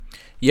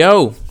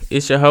Yo,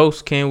 it's your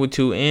host, Ken with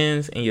two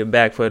N's, and you're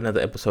back for another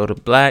episode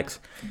of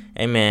Blacks.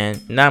 Hey man,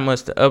 not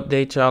much to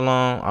update y'all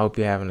on. I hope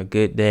you're having a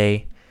good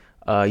day.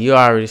 You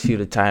already see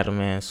the title,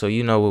 man, so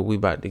you know what we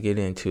about to get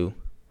into.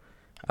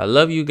 I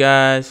love you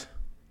guys.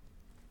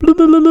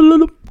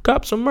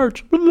 Cop some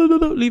merch.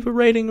 Leave a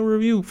rating and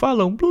review.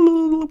 Follow.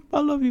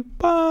 I love you.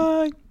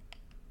 Bye.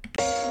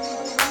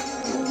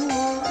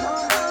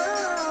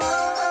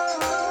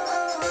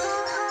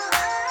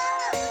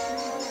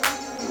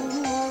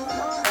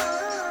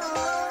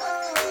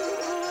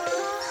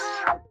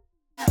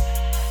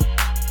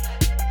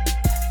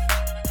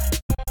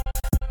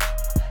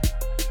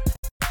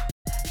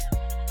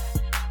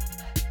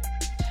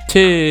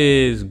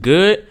 Tis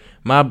good,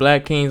 my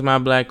black kings, my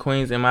black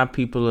queens, and my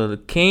people of the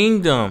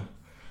kingdom.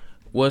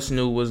 What's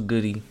new? What's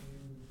goody?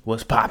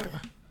 What's poppin'?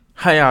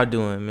 How y'all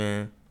doing,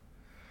 man?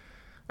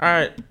 All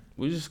right,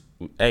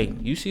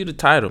 you see the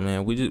title,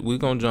 man. We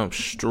gonna jump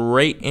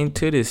straight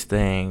into this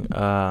thing.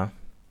 I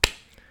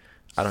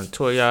done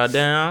tore y'all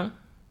down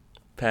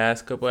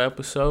past couple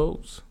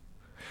episodes,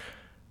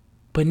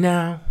 but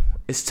now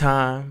it's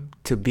time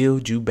to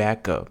build you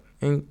back up,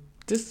 and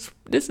this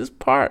is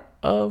part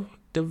of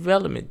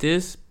development.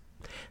 This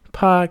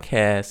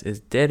podcast is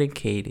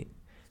dedicated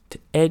to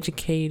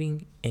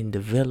educating and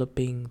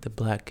developing the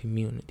black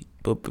community.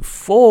 But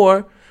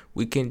before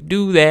we can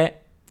do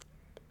that,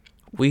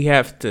 we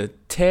have to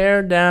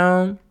tear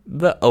down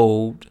the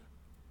old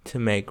to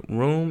make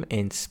room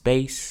and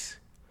space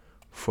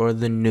for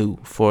the new,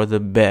 for the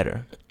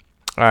better.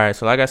 All right,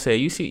 so like I said,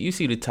 you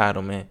see the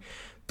title, man.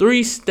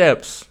 3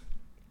 steps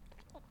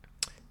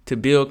to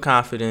build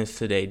confidence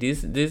today.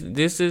 This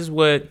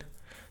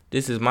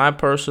is my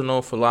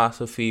personal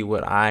philosophy,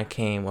 what I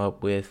came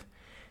up with.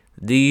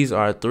 These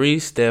are 3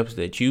 steps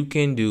that you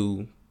can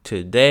do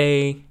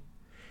today,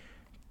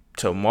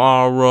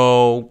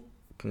 tomorrow,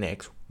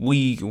 next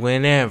week,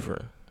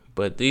 whenever.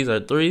 But these are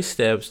 3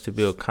 steps to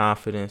build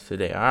confidence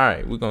today. All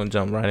right, we're going to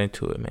jump right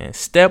into it, man.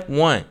 Step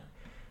 1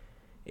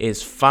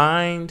 is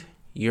find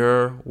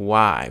your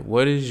why.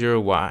 What is your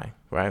why,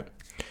 right?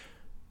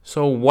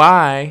 So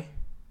why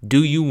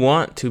do you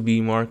want to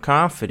be more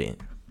confident?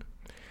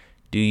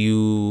 Do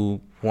you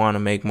want to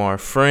make more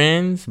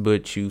friends,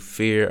 but you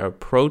fear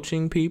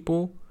approaching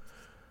people?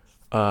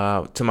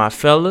 To my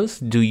fellas,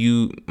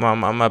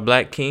 my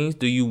black kings,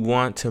 do you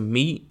want to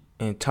meet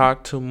and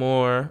talk to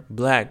more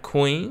black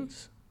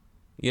queens?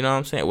 You know what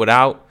I'm saying?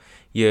 Without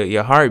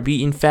your heart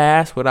beating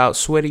fast, without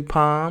sweaty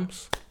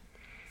palms.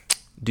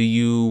 Do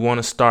you want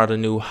to start a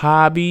new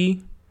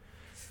hobby?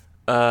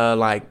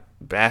 Like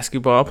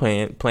basketball,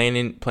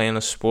 playing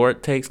a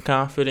sport takes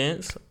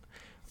confidence.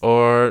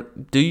 Or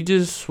do you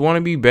just want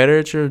to be better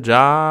at your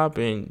job,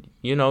 and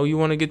you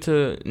want to get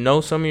to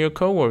know some of your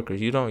coworkers?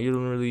 You don't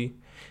really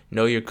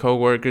know your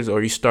coworkers,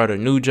 or you start a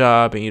new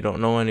job and you don't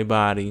know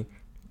anybody,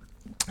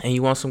 and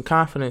you want some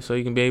confidence so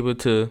you can be able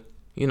to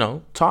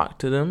talk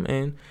to them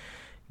and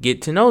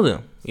get to know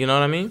them. You know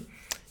what I mean?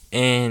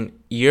 And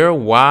your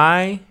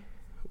why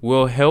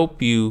will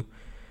help you.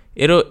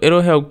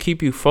 It'll help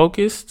keep you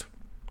focused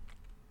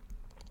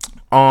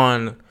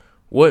on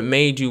what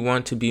made you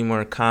want to be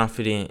more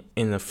confident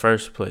in the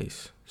first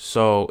place.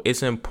 So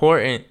it's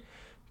important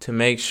to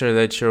make sure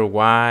that your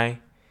why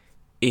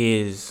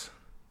is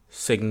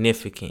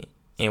significant.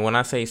 And when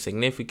I say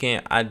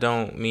significant, I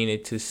don't mean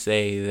it to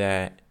say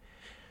that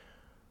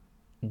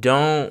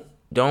don't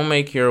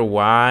make your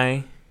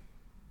why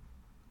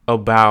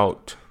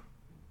about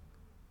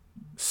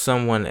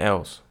someone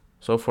else.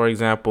 So for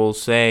example,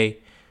 say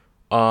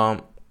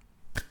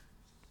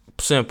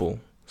simple.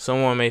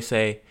 Someone may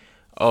say,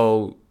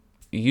 "Oh,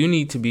 you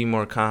need to be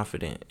more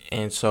confident."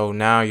 And so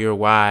now your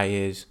why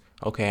is,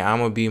 okay, I'm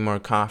going to be more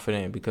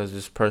confident because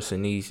this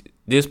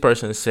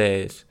person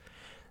says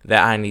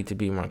that I need to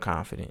be more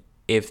confident.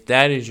 If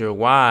that is your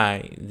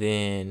why,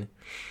 then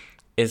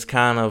it's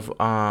kind of,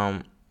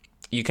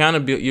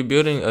 you're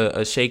building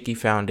a shaky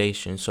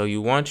foundation. So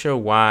you want your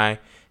why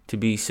to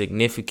be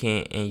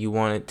significant and you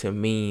want it to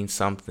mean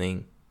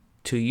something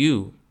to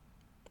you,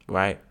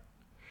 right?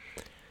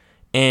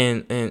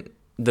 And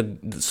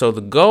so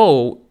the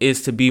goal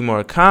is to be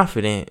more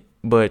confident,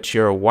 but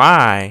your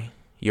why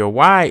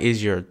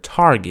is your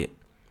target.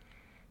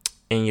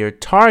 And your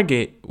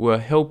target will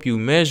help you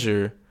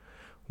measure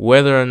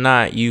whether or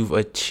not you've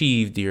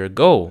achieved your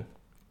goal,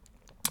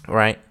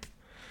 right?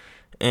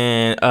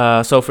 And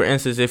so for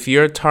instance, if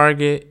your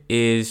target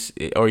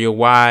or your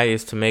why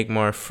is to make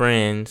more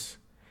friends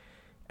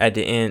by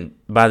the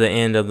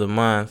end of the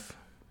month,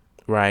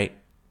 right?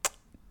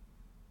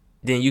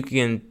 Then you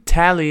can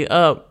tally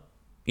up,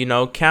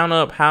 count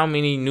up how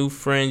many new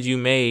friends you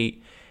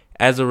made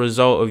as a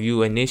result of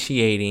you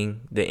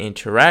initiating the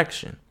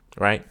interaction,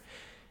 right?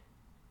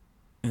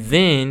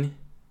 Then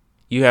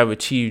you have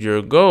achieved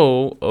your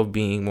goal of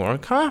being more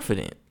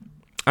confident.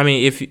 I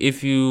mean,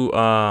 if you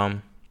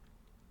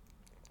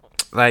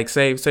like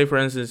say for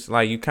instance,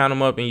 like you count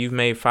them up and you've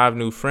made 5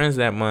 new friends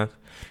that month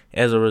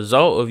as a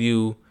result of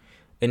you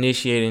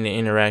initiating the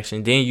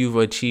interaction, then you've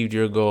achieved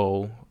your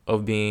goal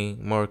of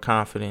being more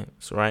confident,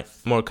 right?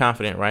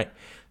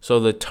 So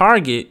the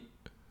target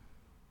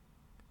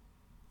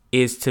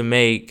is to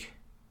make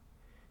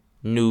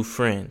new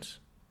friends.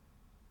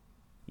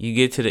 You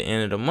get to the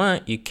end of the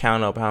month, you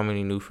count up how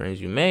many new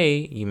friends you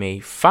made. You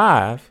made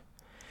 5.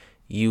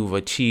 You've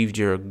achieved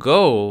your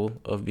goal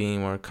of being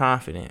more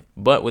confident.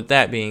 But with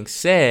that being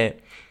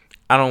said,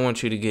 I don't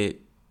want you to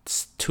get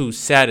too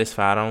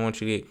satisfied. I don't want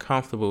you to get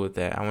comfortable with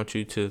that. I want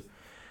you to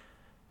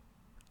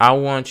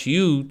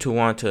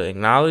want to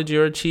acknowledge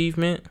your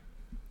achievement,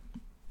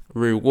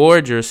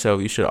 reward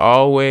yourself. You should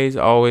always,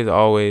 always,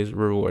 always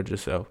reward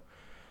yourself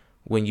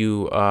when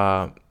you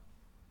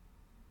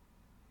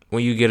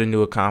get a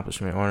new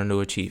accomplishment or a new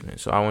achievement.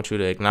 So I want you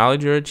to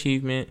acknowledge your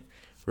achievement,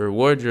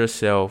 reward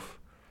yourself,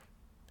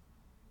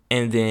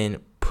 and then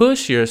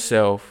push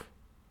yourself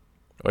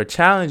or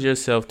challenge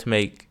yourself to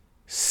make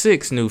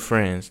 6 new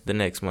friends the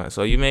next month.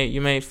 So you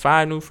made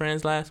 5 new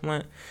friends last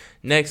month.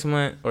 Next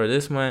month or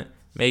this month,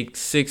 make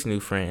 6 new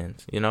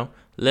friends.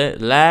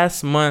 Let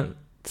last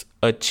month's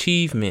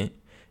achievement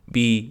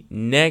be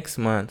next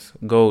month's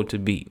goal to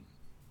beat,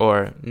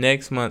 or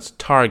next month's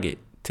target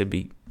to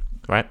beat,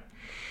 right?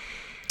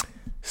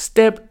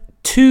 Step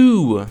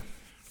 2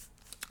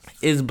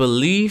 is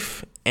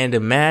belief and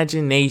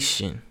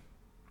imagination.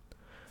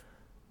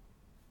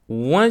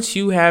 Once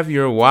you have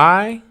your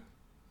why,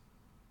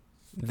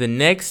 the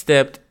next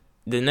step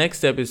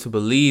is to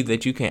believe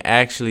that you can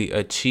actually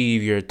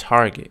achieve your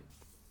target.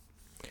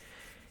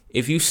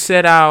 If you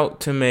set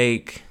out to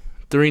make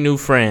 3 new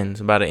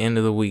friends by the end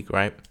of the week,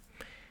 right?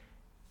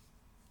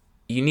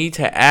 You need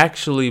to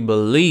actually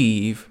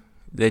believe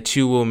that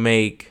you will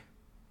make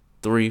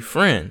 3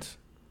 friends.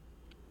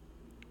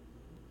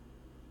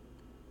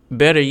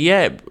 Better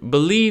yet,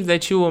 believe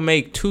that you will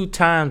make 2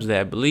 times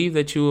that. Believe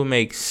that you will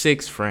make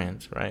 6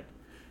 friends, right?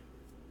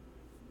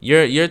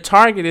 Your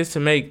target is to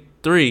make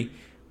 3,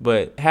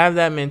 but have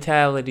that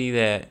mentality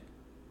that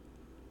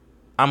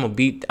I'm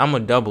gonna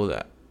double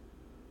that.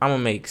 I'm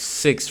gonna make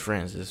 6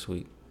 friends this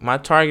week. My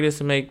target is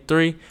to make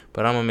 3,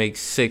 but I'm gonna make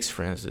 6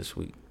 friends this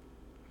week.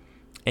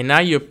 And now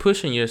you're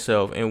pushing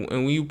yourself, and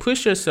when you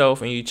push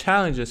yourself and you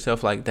challenge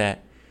yourself like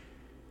that,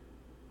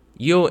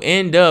 you'll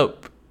end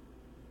up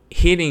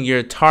hitting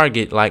your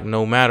target like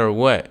no matter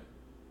what,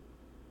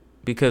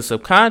 because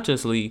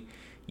subconsciously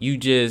you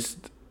just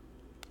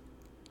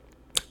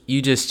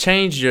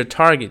changed your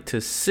target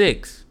to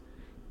 6,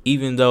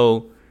 even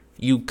though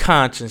you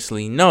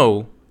consciously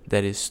know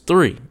that it's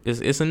 3.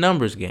 It's a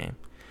numbers game.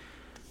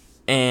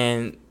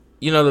 And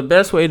the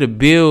best way to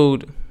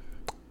build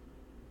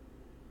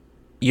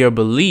your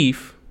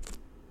belief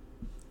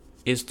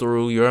is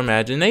through your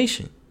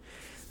imagination.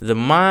 The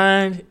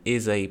mind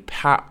is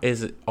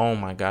oh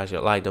my gosh,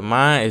 like the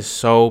mind is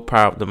so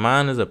powerful. The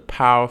mind is a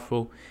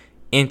powerful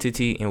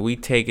entity, and we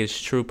take its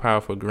true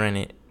power for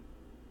granted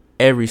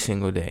every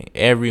single day,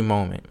 every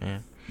moment,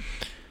 man.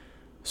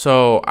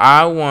 So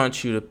I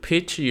want you to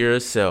picture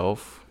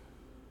yourself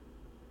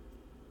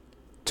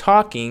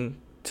talking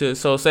to,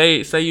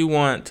 say you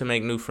want to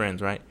make new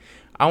friends, right?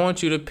 I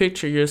want you to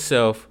picture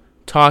yourself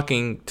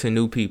talking to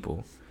new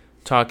people,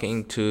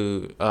 talking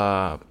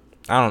to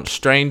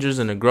strangers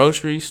in the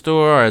grocery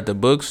store or at the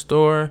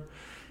bookstore,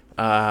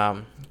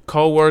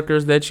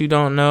 co-workers that you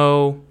don't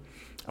know.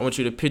 I want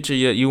you to picture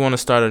you want to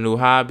start a new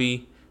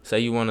hobby. Say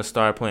you want to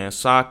start playing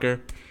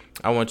soccer.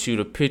 I want you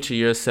to picture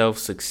yourself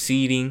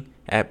succeeding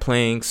at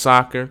playing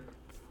soccer.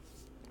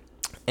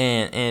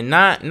 And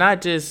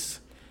not just,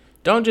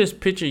 don't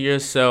just picture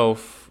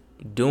yourself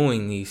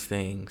doing these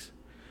things.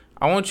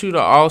 I want you to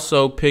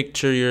also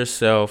picture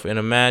yourself and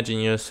imagine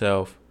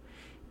yourself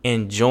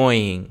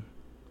enjoying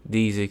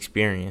these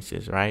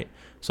experiences, right?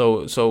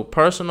 So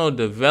personal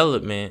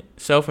development,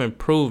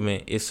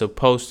 self-improvement is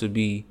supposed to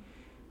be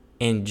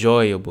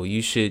enjoyable.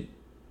 You should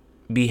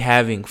be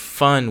having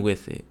fun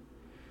with it.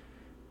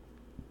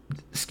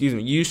 Excuse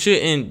me. You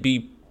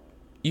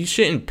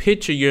shouldn't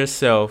picture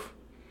yourself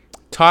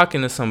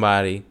talking to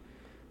somebody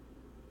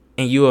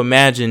and you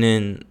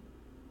imagining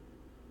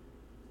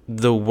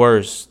the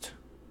worst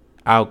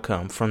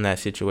outcome from that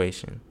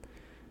situation.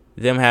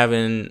 Them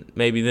having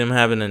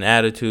an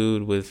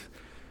attitude with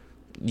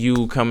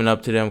you coming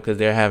up to them because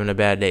they're having a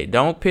bad day.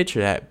 Don't picture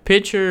that.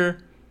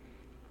 Picture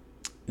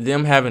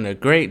them having a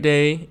great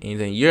day, and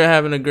then you're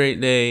having a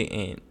great day,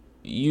 and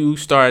you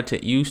start the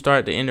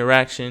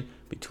interaction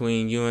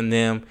between you and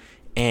them,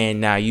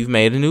 and now you've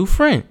made a new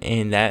friend,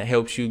 and that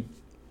helps you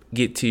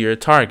get to your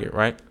target,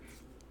 right?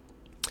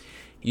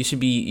 You should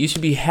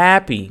be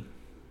happy.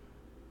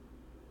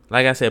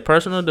 Like I said,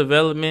 personal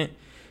development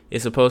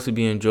is supposed to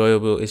be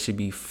enjoyable. It should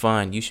be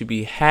fun. You should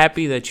be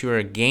happy that you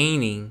are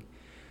gaining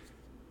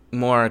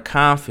more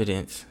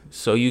confidence,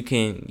 so you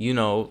can,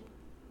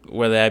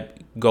 whether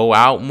that go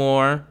out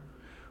more,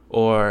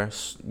 or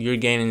you're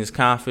gaining this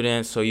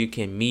confidence so you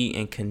can meet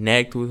and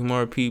connect with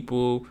more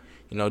people,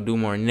 do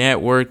more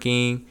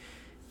networking,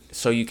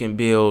 so you can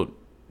build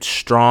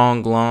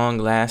strong,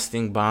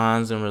 long-lasting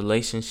bonds and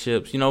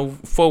relationships.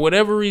 For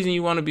whatever reason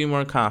you want to be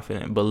more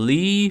confident,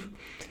 believe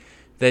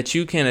that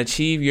you can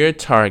achieve your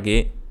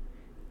target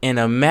and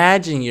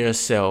imagine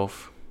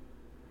yourself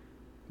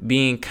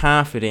being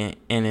confident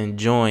and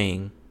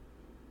enjoying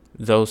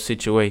those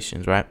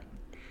situations, right?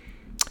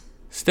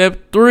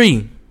 Step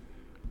 3,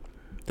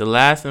 the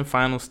last and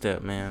final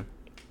step, man.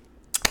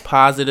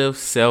 Positive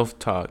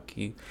self-talk.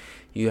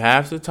 You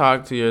have to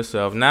talk to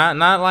yourself, not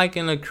like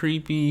in a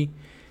creepy,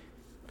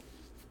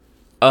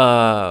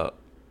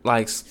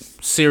 like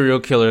serial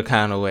killer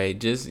kind of way.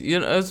 Just,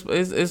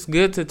 it's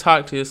good to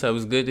talk to yourself.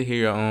 It's good to hear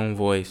your own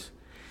voice,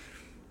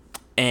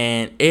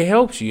 and it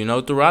helps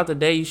you. Throughout the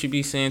day, you should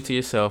be saying to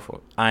yourself,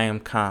 "I am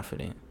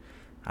confident.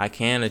 I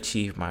can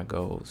achieve my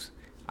goals.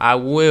 I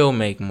will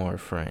make more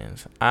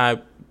friends.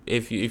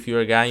 If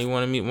you're a guy and you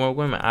want to meet more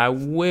women, I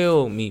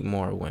will meet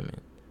more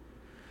women."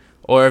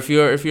 Or if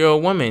you're a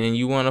woman and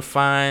you want to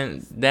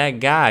find that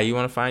guy, you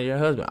want to find your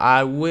husband,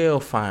 I will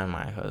find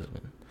my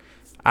husband.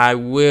 I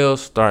will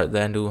start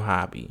that new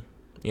hobby.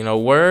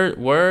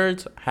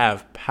 Words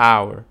have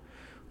power.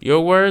 Your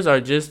words are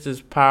just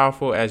as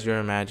powerful as your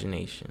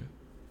imagination.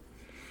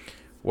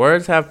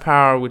 Words have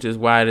power, which is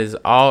why it's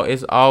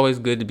always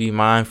good to be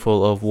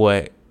mindful of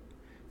what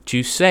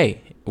you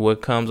say,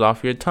 what comes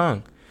off your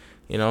tongue.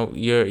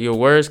 Your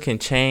words can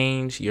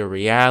change your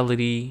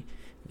reality.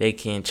 They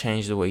can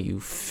change the way you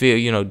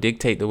feel,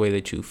 dictate the way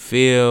that you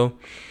feel.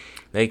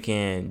 They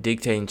can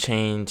dictate and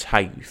change how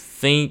you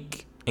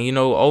think. And,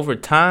 over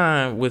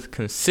time, with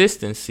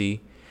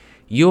consistency,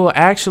 you'll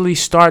actually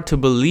start to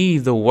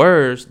believe the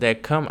words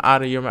that come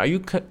out of your mouth.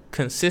 You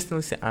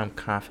consistently say, "I'm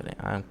confident,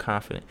 I'm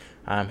confident,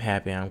 I'm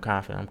happy, I'm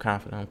confident, I'm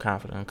confident, I'm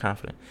confident, I'm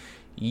confident."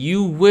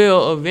 You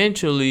will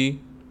eventually,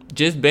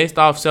 just based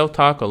off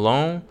self-talk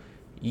alone,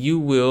 you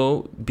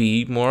will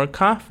be more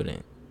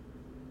confident.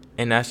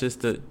 And that's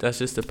just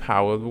the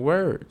power of the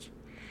words.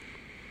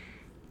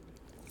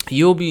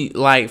 You'll be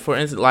for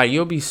instance,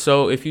 you'll be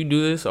so, if you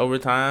do this over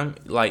time,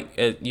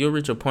 you'll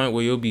reach a point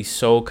where you'll be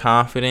so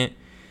confident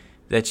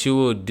that you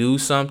will do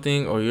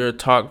something or you'll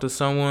talk to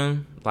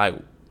someone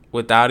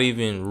without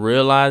even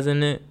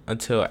realizing it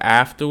until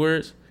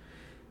afterwards.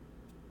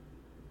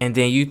 And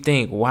then you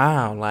think,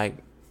 wow, a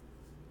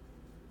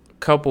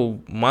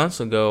couple months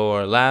ago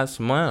or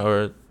last month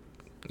or,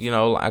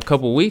 a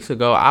couple weeks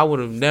ago, I would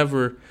have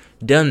never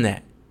done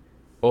that,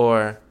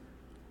 or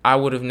I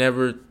would have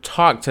never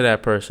talked to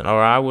that person,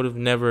 or I would have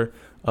never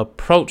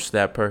approached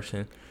that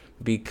person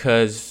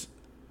because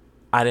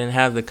I didn't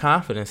have the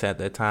confidence at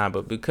that time.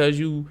 But because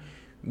you've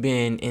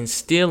been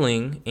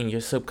instilling in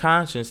your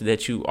subconscious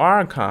that you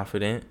are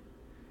confident,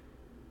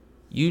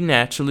 you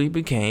naturally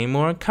became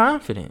more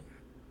confident.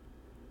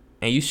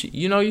 And you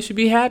should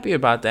be happy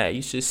about that.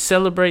 You should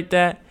celebrate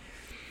that,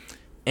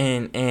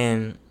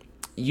 and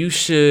you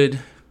should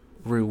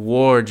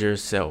reward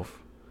yourself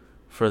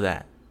for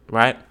that,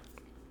 right?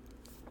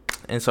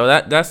 And so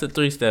that's the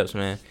 3 steps,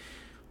 man.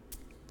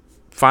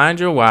 Find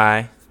your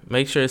why.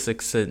 Make sure it's a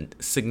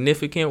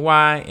significant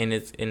why, and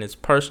it's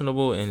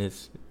personable and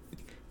it's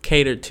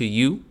catered to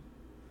you.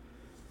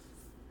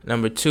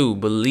 Number 2,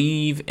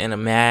 believe and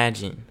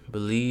imagine.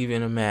 Believe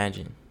and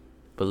imagine.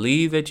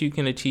 Believe that you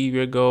can achieve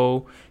your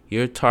goal,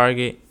 your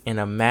target, and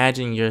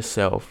imagine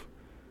yourself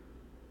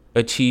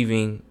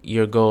achieving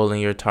your goal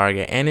and your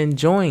target and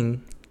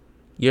enjoying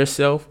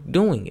yourself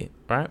doing it,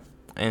 right?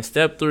 And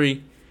step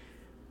 3,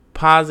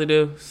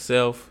 positive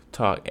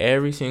self-talk.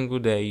 Every single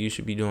day you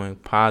should be doing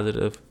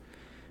positive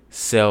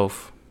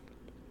self-talk.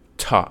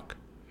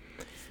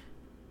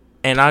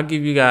 And I'll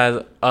give you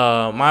guys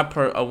one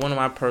of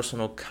my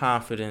personal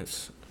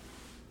confidence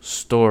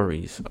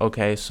stories.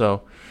 Okay,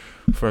 so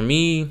for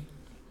me,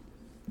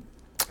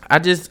 I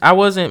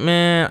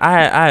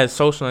had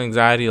social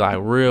anxiety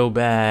real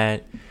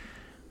bad.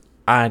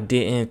 I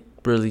didn't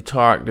really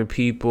talk to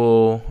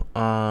people.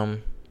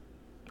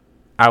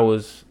 I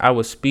would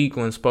speak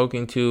when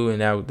spoken to,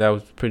 and that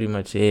was pretty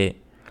much it.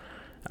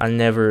 I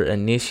never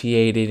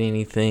initiated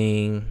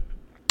anything.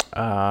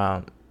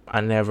 I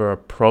never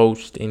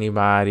approached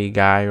anybody,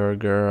 guy or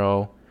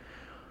girl.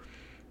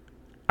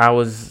 I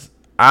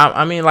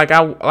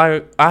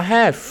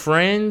had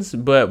friends,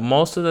 but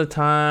most of the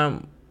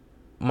time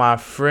my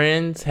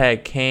friends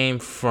had came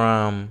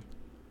from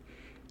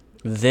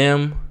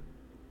them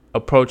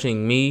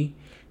approaching me,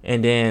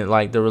 and then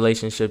the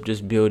relationship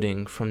just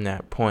building from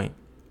that point.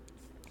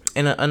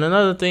 And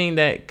another thing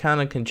that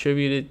kind of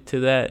contributed to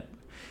that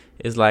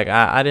is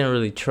I didn't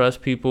really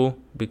trust people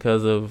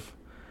because of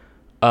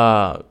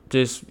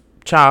just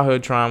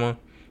childhood trauma.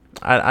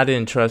 I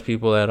didn't trust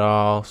people at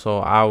all. So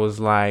I was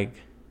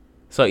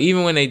so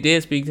even when they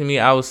did speak to me,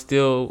 I was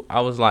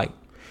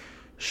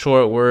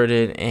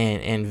short-worded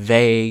and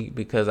vague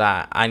because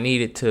I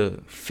needed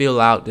to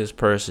feel out this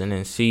person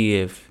and see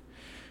if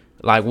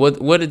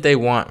what did they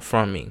want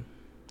from me.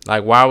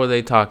 Why were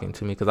they talking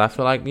to me? Because I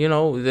feel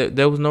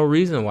there was no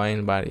reason why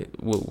anybody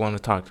would want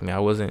to talk to me.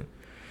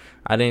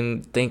 I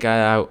didn't think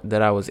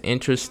that I was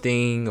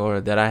interesting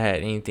or that I had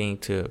anything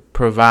to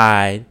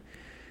provide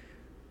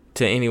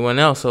to anyone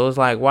else. So it's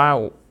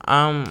why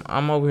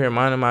I'm over here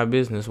minding my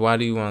business. Why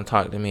do you want to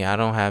talk to me? I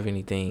don't have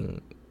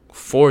anything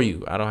for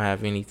you. I don't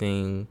have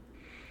anything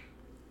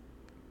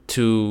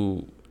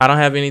I don't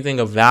have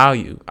anything of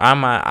value.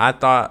 My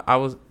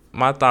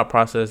thought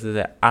process is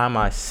that I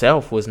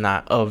myself was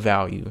not of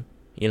value,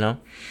 you know?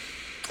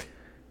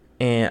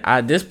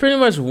 And this pretty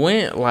much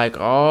went like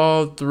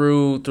all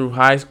through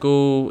high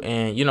school.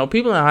 And, you know,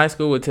 people in high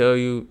school would tell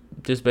you,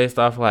 just based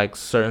off like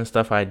certain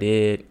stuff I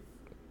did,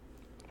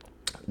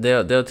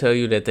 they'll tell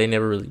you that they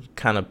never really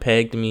kind of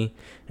pegged me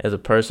as a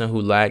person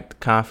who lacked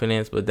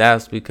confidence. But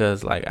that's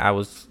because like I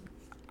was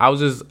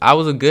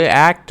a good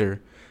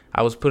actor.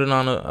 I was putting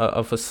on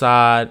a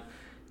facade,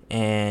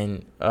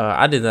 and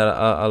I did that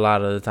a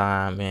lot of the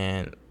time,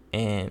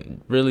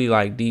 and really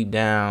like deep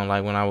down,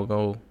 like when I would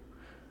go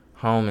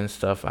home and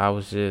stuff, I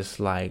was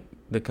just like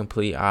the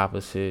complete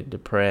opposite,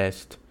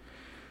 depressed,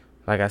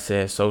 like I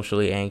said,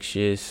 socially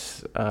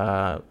anxious,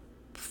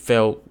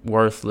 felt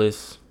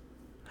worthless,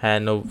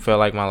 felt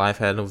like my life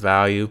had no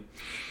value.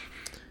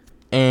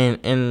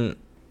 And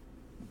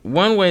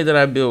one way that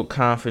I built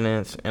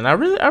confidence, and I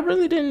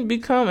really didn't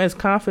become as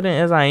confident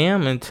as I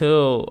am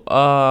until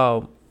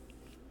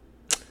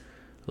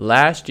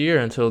last year,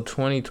 until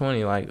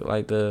 2020, like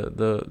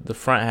the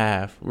front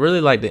half, really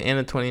like the end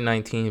of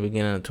 2019,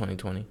 beginning of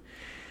 2020.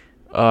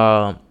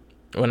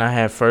 When I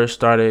had first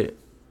started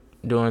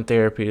doing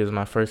therapy, it was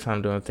my first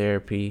time doing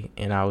therapy,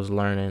 and I was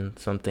learning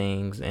some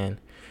things. And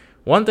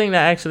one thing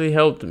that actually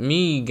helped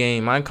me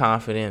gain my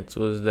confidence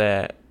was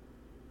that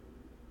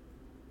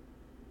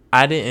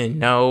I didn't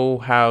know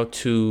how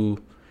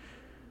to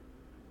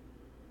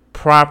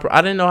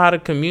I didn't know how to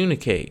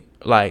communicate.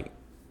 Like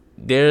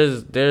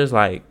there's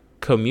like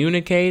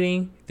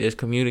communicating, there's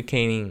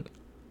communicating,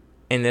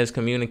 and there's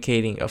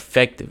communicating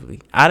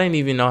effectively. I didn't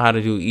even know how to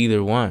do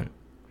either one.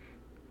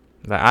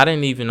 Like I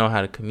didn't even know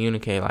how to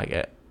communicate like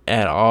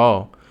at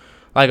all.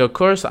 Like of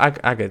course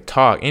I could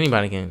talk.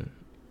 Anybody can,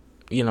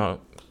 you know,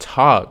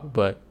 talk,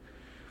 but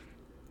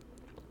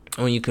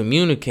when you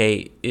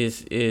communicate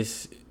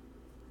is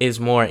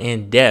more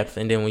in depth,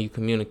 and then when you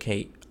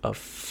communicate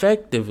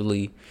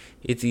effectively,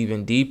 it's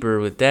even deeper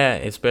with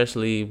that,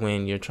 especially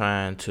when you're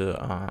trying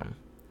to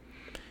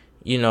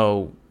you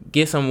know,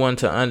 get someone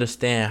to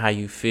understand how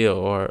you feel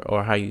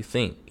or how you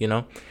think, you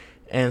know.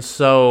 And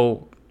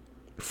so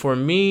for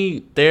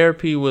me,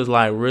 therapy was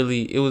like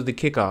really, it was the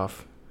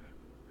kickoff.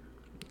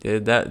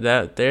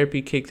 That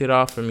therapy kicked it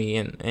off for me,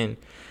 and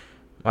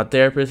my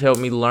therapist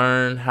helped me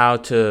learn how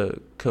to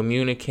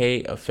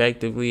communicate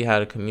effectively, how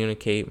to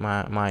communicate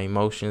my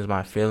emotions,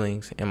 my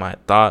feelings, and my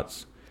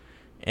thoughts.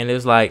 And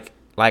it's like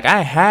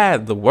I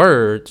had the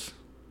words.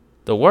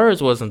 The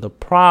words wasn't the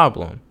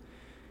problem.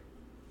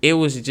 It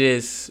was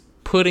just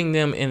putting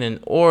them in an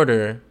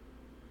order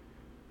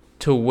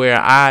to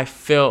where I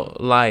felt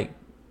like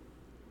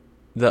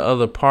the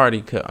other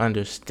party could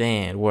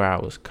understand where I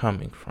was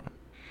coming from.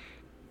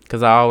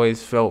 Because I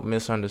always felt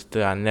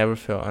misunderstood. I never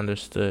felt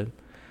understood.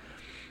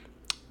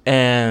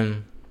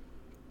 And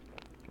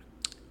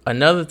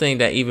another thing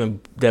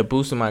that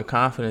boosted my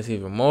confidence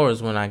even more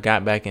is when I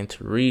got back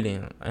into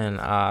reading. And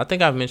I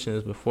think I've mentioned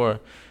this before.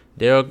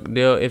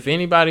 If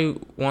anybody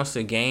wants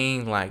to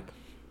gain like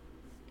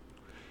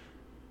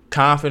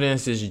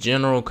confidence, is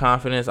general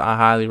confidence, I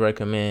highly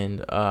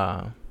recommend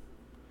How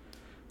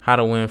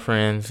to Win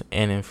Friends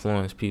and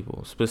Influence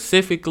People,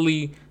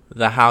 specifically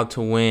the How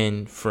to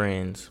Win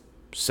Friends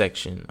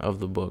section of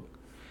the book.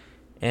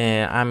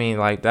 And I mean,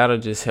 like, that'll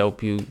just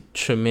help you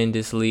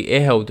tremendously.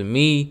 It helped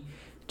me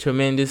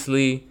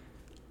tremendously.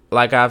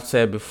 Like I've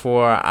said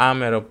before,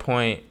 I'm at a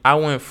point, I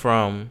went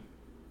from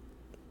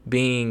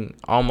being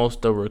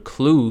almost a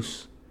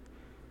recluse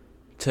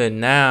to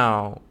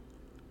now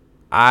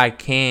I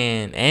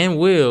can and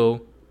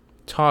will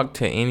talk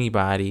to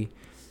anybody.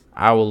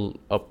 I will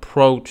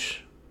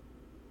approach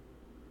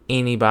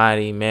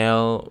anybody,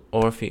 male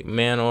or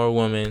man or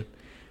woman,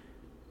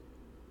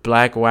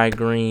 black, white,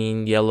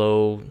 green,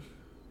 yellow,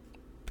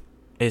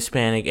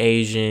 Hispanic,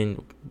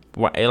 Asian,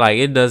 like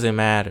it doesn't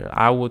matter.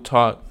 I will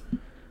talk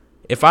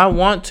if I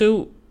want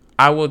to.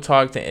 I will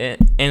talk to,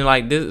 and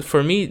like this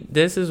for me.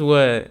 This is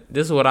what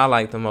I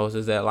like the most,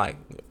 is that like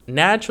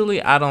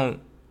naturally I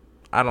don't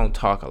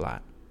talk a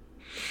lot.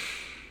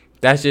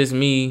 That's just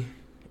me,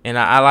 and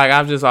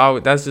I've just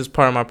always, that's just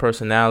part of my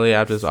personality.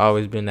 I've just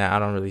always been that. I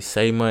don't really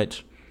say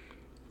much,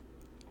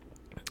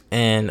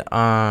 and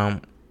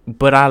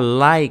but I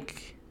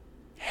like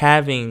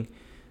having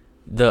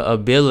the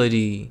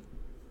ability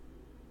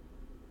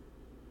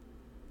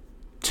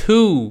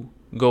to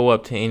go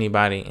up to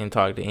anybody and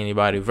talk to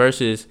anybody,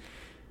 versus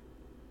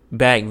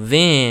back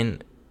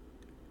then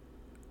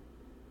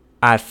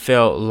I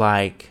felt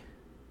like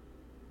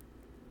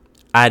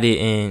I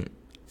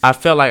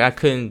felt like I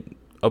couldn't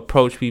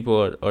approach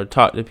people or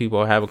talk to people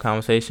or have a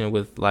conversation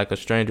with like a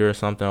stranger or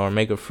something, or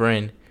make a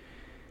friend,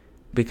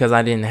 because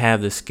I didn't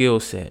have the skill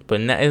set. But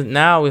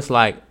now it's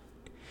like,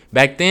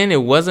 back then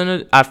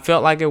I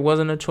felt like it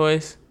wasn't a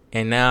choice,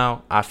 and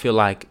now I feel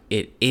like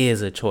it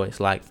is a choice.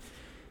 Like,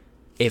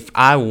 if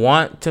I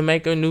want to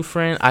make a new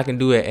friend, I can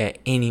do it at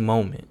any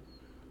moment.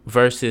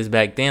 Versus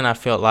back then, I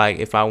felt like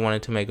if I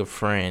wanted to make a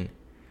friend,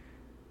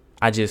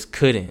 I just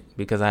couldn't,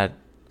 because I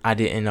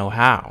didn't know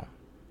how.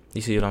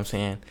 You see what I'm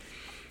saying?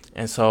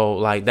 And so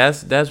like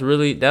that's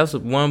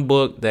one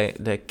book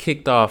that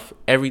kicked off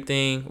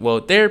everything. Well,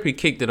 therapy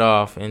kicked it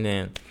off, and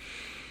then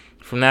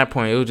from that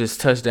point it was just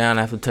touchdown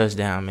after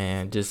touchdown,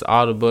 man. Just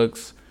all the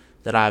books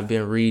that I've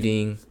been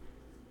reading.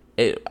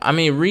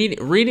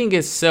 Reading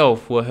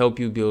itself will help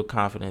you build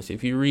confidence.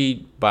 If you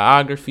read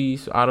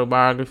biographies,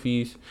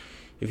 autobiographies,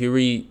 if you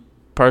read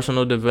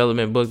personal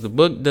development books, the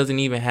book doesn't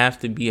even have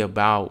to be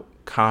about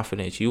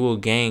confidence. You will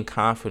gain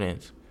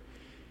confidence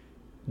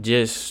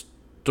just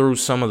through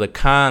some of the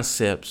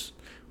concepts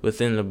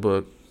within the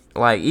book.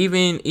 Like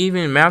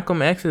even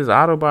Malcolm X's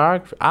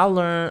autobiography,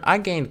 I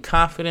gained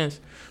confidence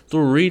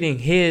through reading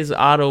his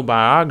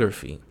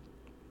autobiography.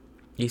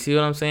 You see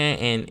what I'm saying?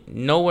 And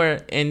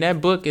nowhere in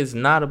that book is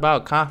not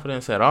about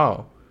confidence at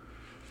all.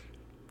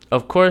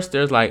 Of course,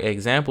 there's like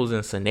examples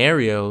and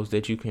scenarios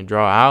that you can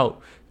draw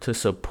out to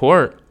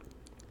support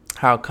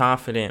how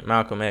confident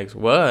Malcolm X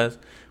was,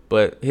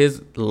 but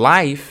his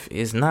life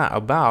is not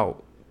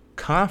about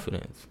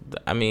confidence.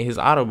 His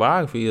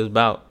autobiography is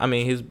about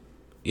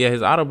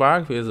his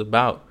autobiography is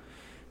about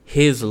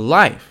his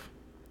life.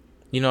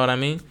 You know what I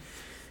mean?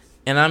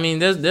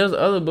 And there's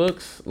other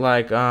books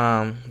like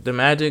The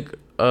Magic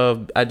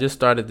of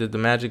The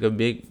Magic of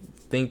Big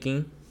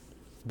Thinking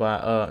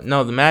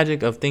The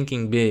Magic of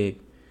Thinking Big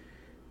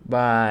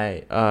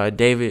by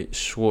David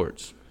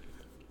Schwartz.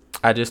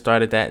 I just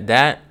started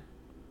that.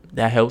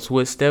 That helps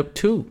with step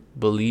 2,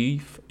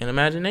 belief and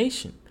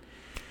imagination.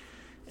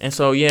 And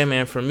so, yeah,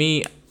 man, for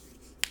me,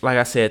 like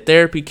I said,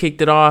 therapy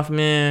kicked it off,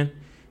 man.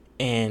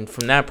 And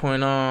from that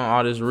point on,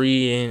 all this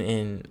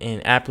reading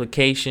and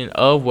application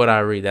of what I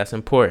read, that's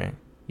important.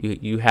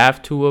 You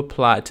have to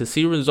apply. To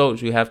see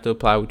results, you have to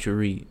apply what you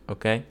read,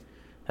 okay?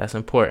 That's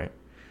important.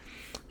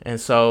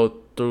 And so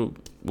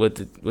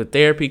with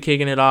therapy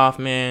kicking it off,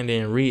 man,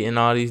 then reading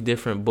all these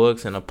different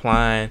books and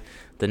applying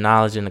the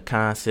knowledge and the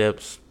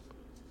concepts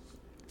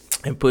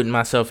and putting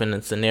myself in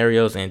the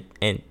scenarios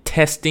and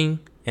testing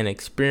and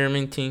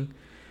experimenting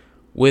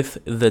with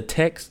the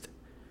text,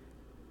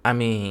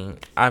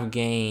 I've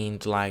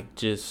gained like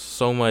just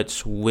so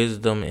much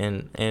wisdom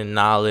and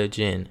knowledge.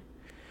 And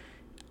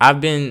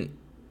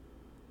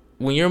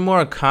when you're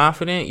more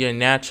confident, you're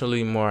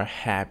naturally more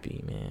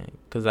happy, man.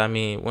 Because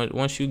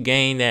once you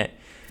gain that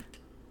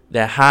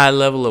high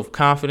level of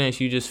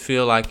confidence, you just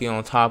feel like you're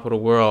on top of the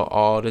world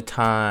all the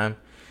time.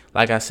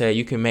 Like I said,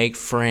 you can make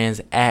friends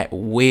at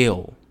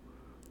will.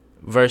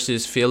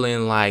 Versus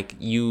feeling like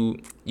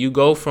you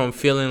go from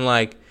feeling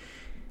like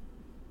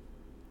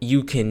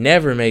you can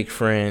never make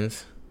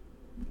friends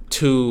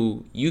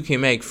to you can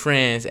make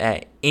friends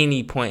at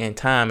any point in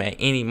time, at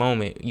any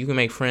moment. You can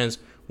make friends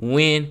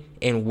when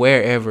and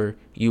wherever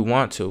you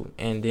want to.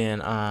 And then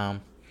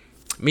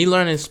me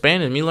learning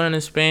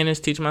Spanish,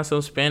 teaching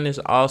myself Spanish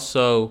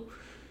also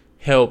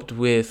helped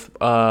with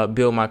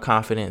build my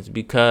confidence,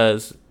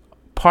 because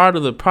part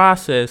of the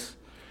process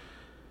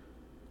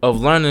of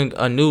learning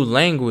a new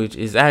language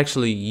is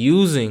actually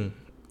using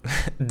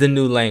the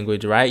new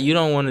language, right? You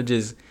don't want to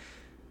just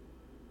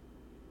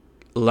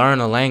learn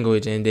a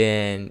language and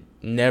then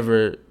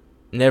never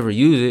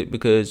use it,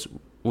 because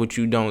what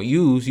you don't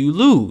use, you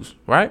lose,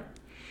 right?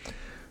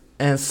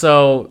 And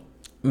so,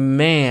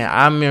 man,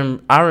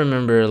 I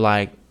remember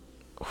like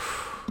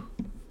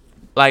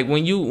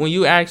when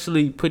you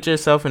actually put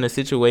yourself in a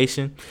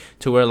situation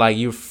to where like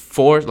you're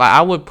forced, like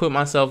I would put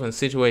myself in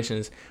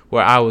situations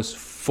where I was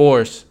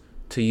forced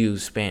to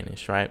use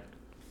Spanish, right?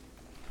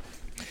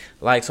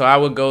 Like, so I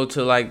would go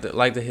to like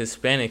the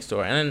Hispanic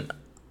store, and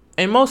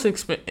in most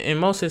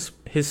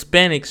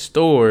Hispanic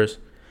stores,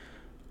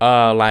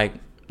 like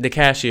the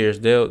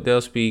cashiers,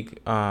 they'll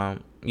speak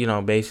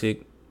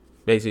basic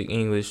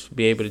English,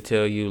 be able to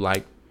tell you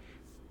like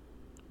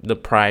the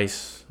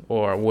price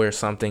or where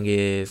something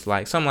is,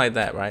 like something like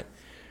that, right?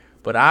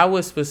 But I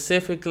would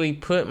specifically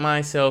put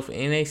myself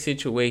in a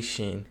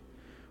situation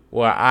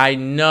where I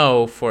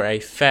know for a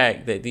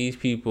fact that these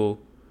people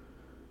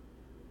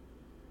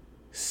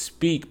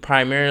speak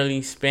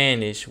primarily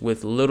Spanish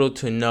with little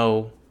to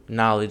no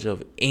knowledge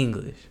of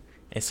English.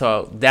 And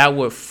so that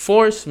would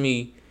force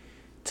me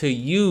to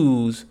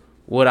use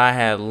what I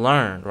had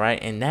learned, right?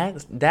 And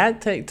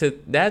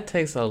that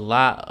takes a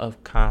lot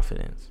of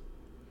confidence.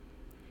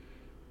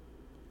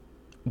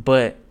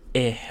 But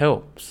it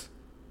helps.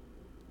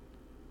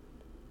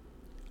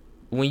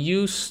 Of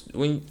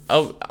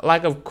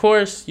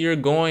course you're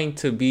going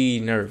to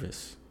be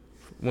nervous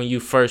when you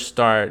first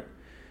start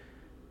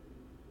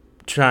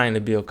trying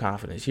to build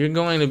confidence. You're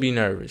going to be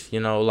nervous,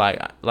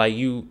 like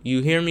you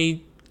hear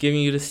me giving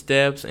you the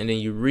steps and then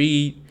you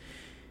read,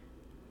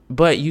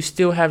 but you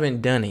still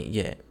haven't done it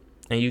yet.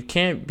 And you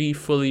can't be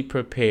fully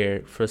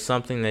prepared for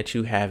something that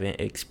you haven't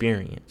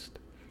experienced.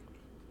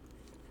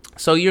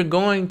 So you're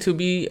going to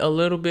be a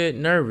little bit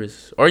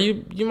nervous, or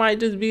you might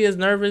just be as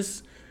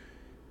nervous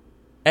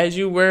as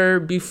you were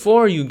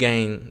before you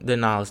gained the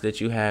knowledge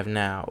that you have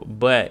now.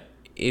 But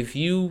if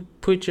you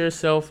put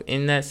yourself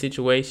in that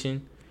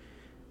situation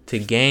to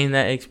gain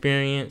that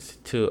experience,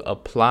 to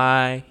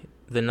apply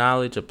the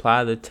knowledge,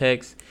 apply the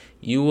text,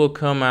 you will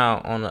come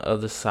out on the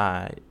other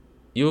side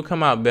You will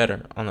come out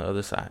better on the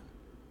other side.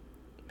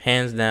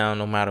 Hands down,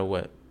 no matter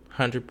what.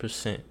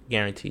 100%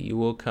 guarantee you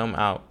will come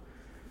out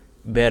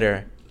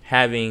better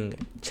having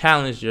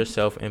challenged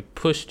yourself and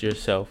pushed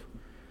yourself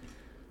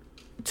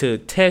to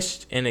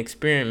test and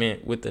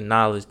experiment with the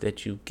knowledge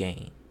that you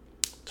gain.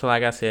 So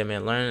like I said,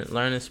 man,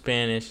 learning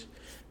Spanish,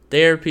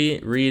 therapy,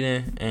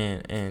 reading,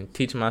 and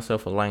teaching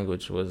myself a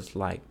language was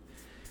like,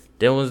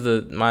 there was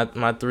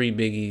my three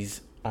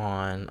biggies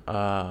on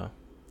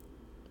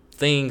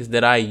things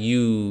that I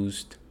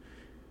used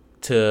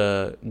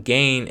to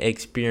gain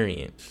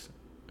experience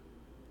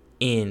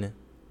in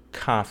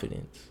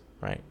confidence,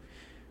 right?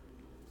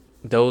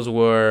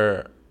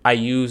 I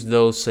used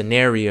those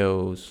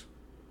scenarios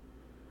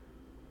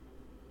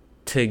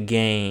to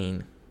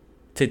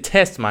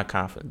test my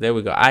confidence. There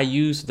we go. I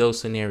used those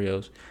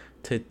scenarios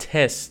to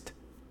test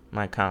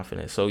my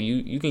confidence. So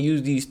you can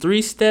use these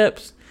 3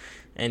 steps,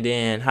 and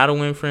then how to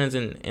win friends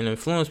and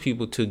influence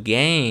people to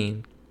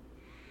gain,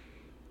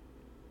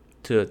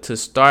 to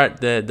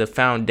start the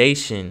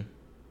foundation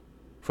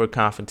for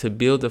confidence, to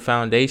build the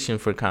foundation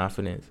for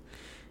confidence.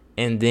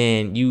 And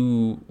then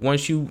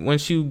once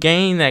you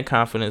gain that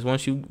confidence,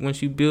 once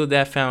you build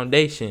that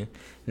foundation,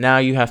 now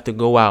you have to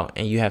go out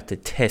and you have to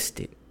test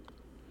it.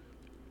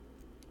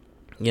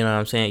 You know what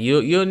I'm saying?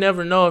 You'll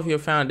never know if your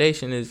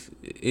foundation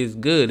is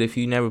good if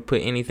you never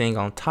put anything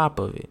on top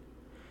of it.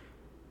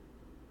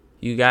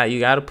 You got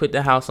to put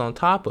the house on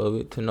top of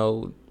it to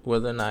know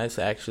whether or not it's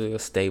actually a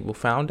stable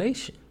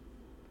foundation.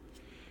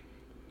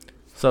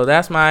 So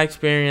that's my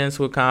experience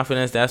with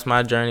confidence. That's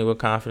my journey with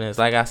confidence.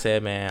 Like I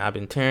said, man, I've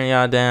been tearing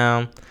y'all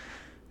down,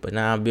 but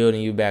now I'm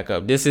building you back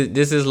up. This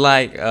is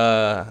like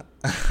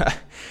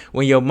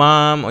when your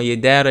mom or your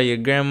dad or your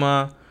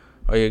grandma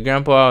or your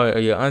grandpa or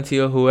your auntie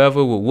or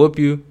whoever will whoop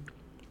you.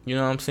 You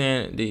know what I'm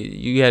saying?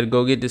 You had to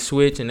go get the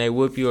switch and they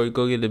whoop you, or you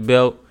go get the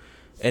belt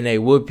and they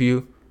whoop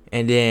you,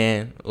 and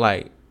then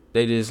like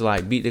they just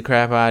like beat the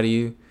crap out of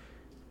you.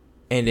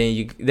 And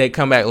then they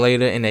come back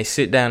later and they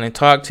sit down and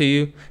talk to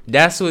you.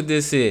 That's what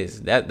this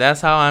is. That's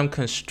how I'm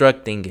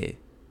constructing it.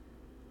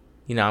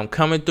 You know, I'm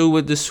coming through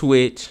with the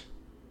switch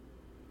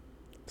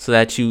so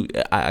that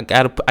I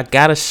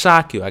gotta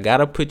shock you. I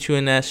gotta put you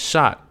in that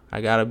shock. I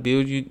gotta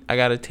build you. I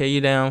gotta tear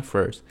you down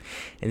first,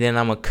 and then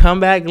I'm gonna come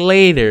back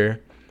later,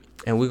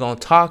 and we're gonna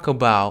talk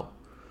about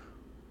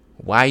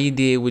why you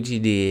did what you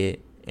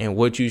did and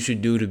what you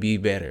should do to be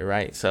better.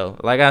 Right. So,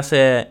 like I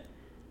said,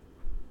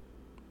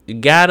 you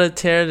gotta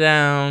tear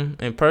down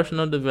in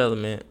personal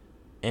development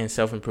and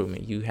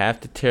self-improvement. You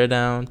have to tear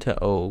down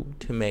to old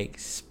to make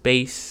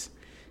space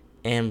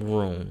and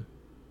room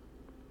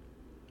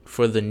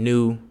for the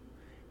new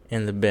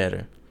and the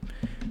better.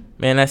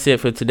 Man, that's it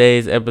for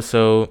today's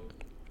episode.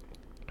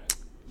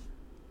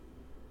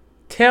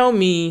 Tell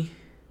me,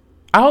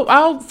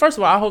 first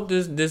of all, I hope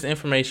this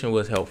information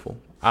was helpful.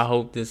 I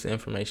hope this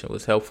information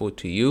was helpful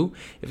to you.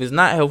 If it's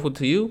not helpful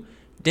to you,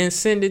 then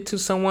send it to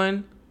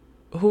someone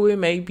who it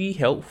may be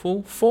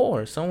helpful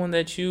for, someone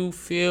that you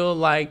feel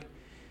like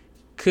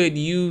could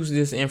use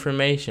this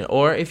information.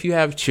 Or if you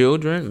have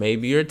children,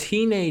 maybe you're a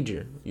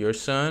teenager, your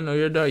son or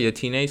your daughter, your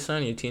teenage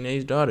son, your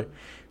teenage daughter,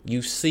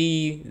 you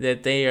see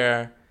that they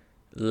are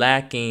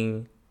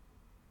lacking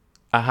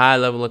a high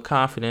level of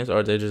confidence,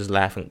 or they're just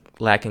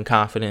lacking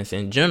confidence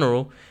in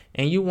general,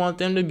 and you want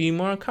them to be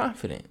more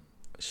confident.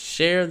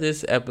 Share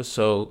this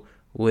episode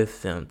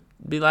with them.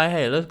 Be like,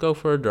 hey, let's go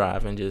for a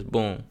drive, and just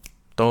boom,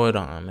 throw it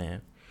on,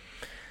 man.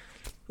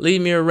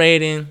 Leave me a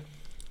rating.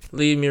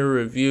 Leave me a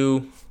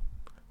review.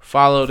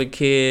 Follow the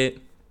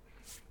kid.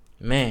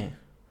 Man,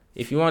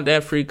 if you want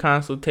that free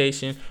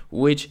consultation,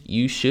 which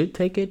you should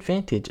take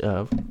advantage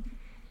of,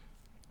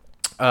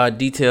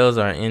 details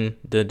are in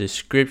the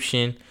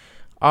description.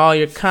 All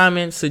your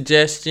comments,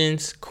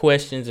 suggestions,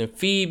 questions, and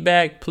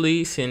feedback,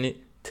 please send it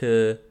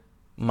to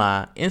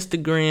my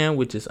Instagram,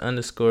 which is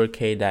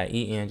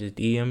 _K.en. Just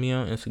DM me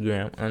on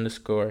Instagram,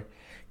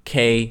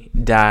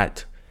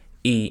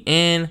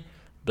 _K.en.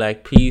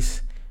 Black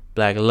peace,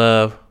 black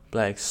love,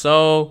 black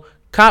soul.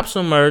 Cop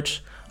some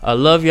merch. I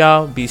love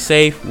y'all. Be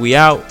safe. We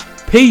out.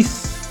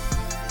 Peace.